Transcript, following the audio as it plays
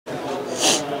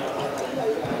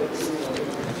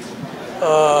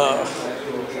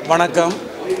வணக்கம்.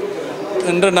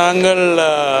 இன்று நாங்கள்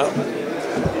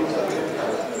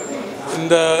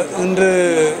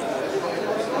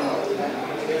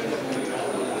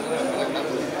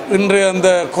இன்று அந்த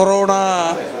கொரோனா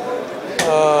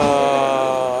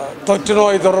தொற்று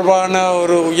நோய் தொடர்பான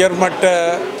ஒரு உயர்மட்ட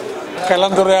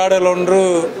கலந்துரையாடல் ஒன்று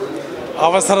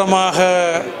அவசரமாக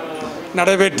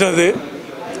நடைபெற்றது.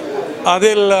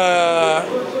 அதில்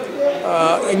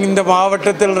இந்த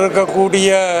மாவட்டத்தில் இருக்கக்கூடிய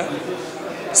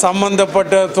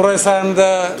சம்பந்தப்பட்ட துறை சார்ந்த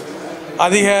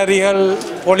அதிகாரிகள்,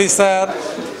 போலீஸார்,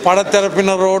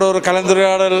 படத்தரப்பினரோடு ஒரு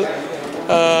கலந்துரையாடல்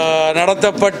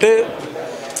நடத்தப்பட்டு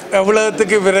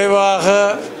எவ்வளவுக்கு விரைவாக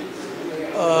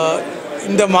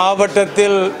இந்த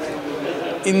மாவட்டத்தில்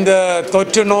இந்த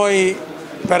தொற்று நோய்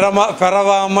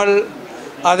பரவாமல்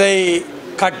அதை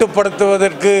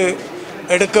கட்டுப்படுத்துவதற்கு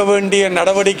எடுக்க வேண்டிய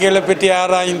நடவடிக்கைகளை பற்றி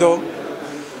ஆராய்ந்தோம்.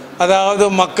 அதாவது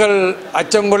மக்கள்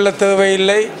அச்சம் கொள்ள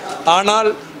தேவையில்லை, ஆனால்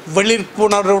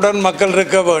விழிப்புணர்வுடன் மக்கள்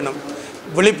இருக்க வேணும்.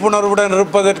 விழிப்புணர்வுடன்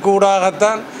இருப்பதற்கு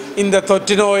ஊடாகத்தான் இந்த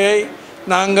தொற்று நோயை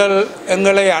நாங்கள்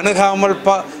எங்களை அணுகாமல்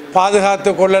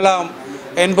பாதுகாத்து கொள்ளலாம்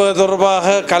என்பது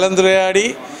தொடர்பாக கலந்துரையாடி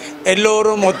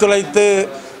எல்லோரும் ஒத்துழைத்து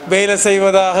வேலை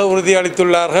செய்வதாக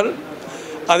உறுதியளித்துள்ளார்கள்.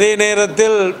 அதே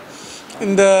நேரத்தில்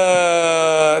இந்த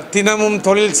தினமும்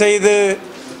தொழில் செய்து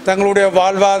தங்களுடைய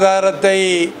வாழ்வாதாரத்தை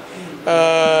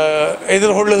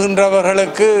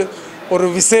எதிர்கொள்ளுகின்றவர்களுக்கு ஒரு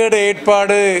விசேட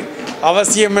ஏற்பாடு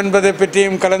அவசியம் என்பதை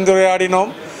பற்றியும்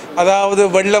கலந்துரையாடினோம். அதாவது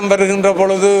வெள்ளம் வருகின்ற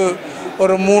பொழுது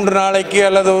ஒரு 3 நாளைக்கு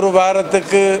அல்லது ஒரு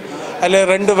வாரத்துக்கு அல்லது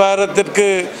 2 வாரத்திற்கு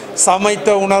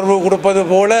சமைத்த உணர்வு கொடுப்பது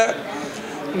போல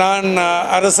நான்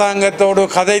அரசாங்கத்தோடு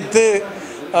கதைத்து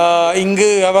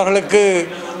இங்கு அவர்களுக்கு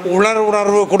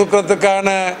உணர்வு கொடுக்கறதுக்கான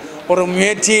ஒரு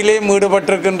முயற்சியிலே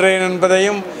ஈடுபட்டிருக்கின்றேன்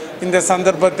என்பதையும் இந்த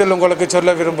சந்தர்ப்பத்தில் உங்களுக்கு சொல்ல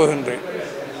விரும்புகின்றேன்.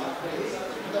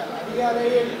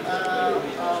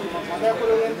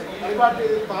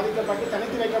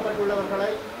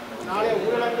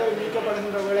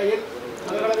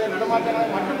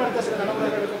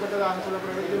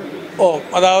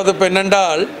 அதாவது இப்போ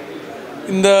என்னென்றால்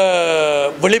இந்த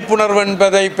விழிப்புணர்வு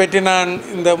என்பதை பற்றி நான்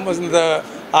இந்த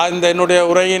என்னுடைய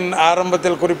உரையின்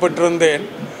ஆரம்பத்தில் குறிப்பிட்டிருந்தேன்.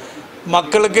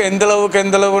 மக்களுக்கு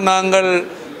எந்தளவு நாங்கள்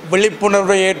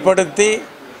விழிப்புணர்வை ஏற்படுத்தி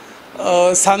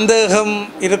சந்தேகம்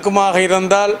இருக்குமாக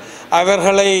இருந்தால்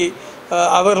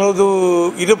அவர்களது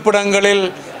இருப்பிடங்களில்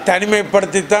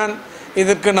தனிமைப்படுத்தித்தான்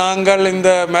இதற்கு நாங்கள் இந்த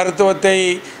மருத்துவத்தை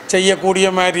செய்யக்கூடிய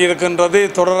மாதிரி இருக்கின்றது.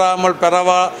 தொடராமல்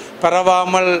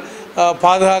பரவாமல்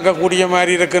பாதுகாக்கக்கூடிய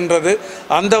மாதிரி இருக்கின்றது.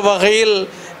 அந்த வகையில்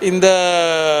இந்த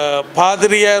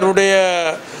பாதிரியாருடைய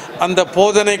அந்த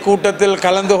போதனை கூட்டத்தில்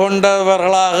கலந்து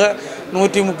கொண்டவர்களாக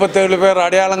 137 பேர்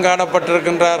அடையாளம்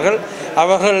காணப்பட்டிருக்கின்றார்கள்.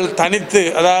 அவர்கள் தனித்து,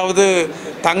 அதாவது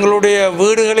தங்களுடைய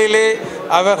வீடுகளிலே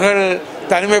அவர்கள்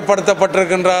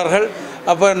தனிமைப்படுத்தப்பட்டிருக்கின்றார்கள்.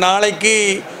 அப்போ நாளைக்கு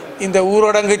இந்த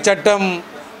ஊரடங்கு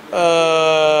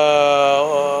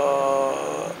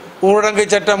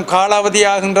சட்டம் காலாவதி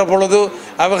ஆகின்ற பொழுது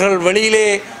அவர்கள் வெளியிலே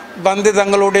வந்து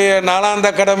தங்களுடைய நாளாந்த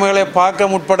கடமைகளை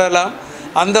பார்க்க முற்படலாம்.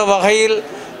 அந்த வகையில்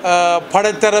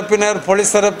படைத்தரப்பினர்,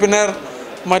 போலீஸ் தரப்பினர்,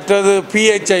 மற்றது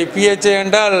பிஹெச்ஐ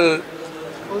என்றால்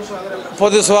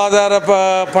பொது சுகாதார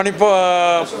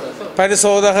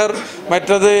பரிசோதகர்,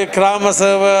 மற்றது கிராம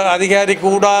சேவை அதிகாரிக்கு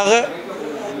ஊடாக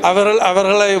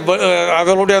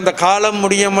அவர்களுடைய அந்த காலம்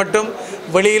முடிய மட்டும்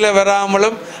வெளியில்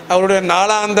வராமலும் அவருடைய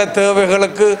நாளாந்த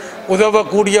தேவைகளுக்கு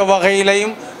உதவக்கூடிய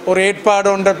வகையிலையும் ஒரு ஏற்பாடு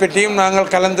ஒன்றை பற்றியும்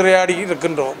நாங்கள் கலந்துரையாடி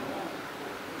இருக்கின்றோம்.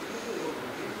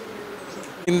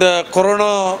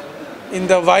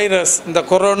 இந்த வைரஸ், இந்த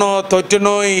கொரோனா தொற்று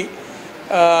நோய்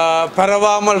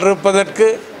பரவாமல் இருப்பதற்கு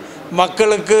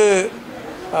மக்களுக்கு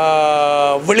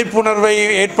விழிப்புணர்வை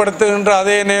ஏற்படுத்துகின்ற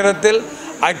அதே நேரத்தில்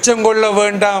அச்சம் கொள்ள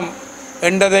வேண்டாம்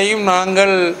என்பதையும்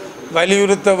நாங்கள்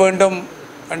வலியுறுத்த வேண்டும்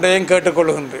என்றையும்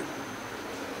கேட்டுக்கொள்கின்றேன்.